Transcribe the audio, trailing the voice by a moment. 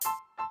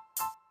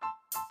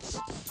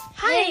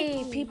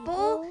Hey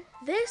people,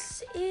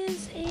 this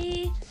is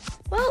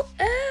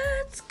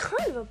it's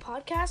kind of a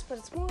podcast, but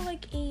it's more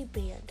like a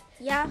band.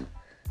 Yeah.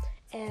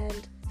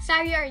 And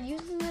So we are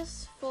using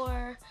this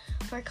for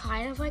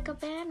kind of like a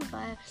band,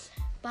 but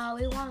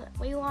we want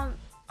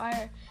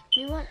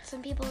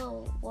some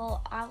people.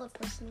 Well, I would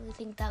personally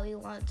think that we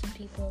want some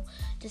people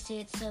to see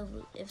it. So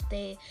if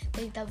they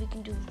think that we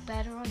can do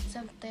better on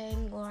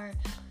something, or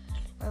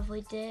if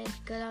we did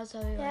good on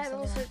something, yeah, and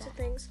all sorts of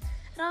things.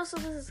 And also,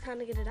 this is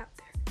kind of get it out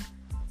there.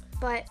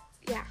 But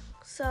yeah,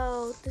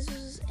 so this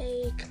is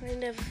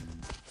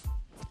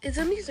it's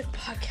a music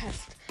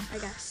podcast, I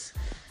guess.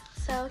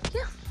 So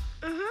yeah.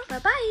 Mm-hmm.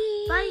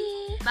 Bye-bye.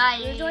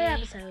 Bye. Enjoy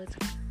episodes.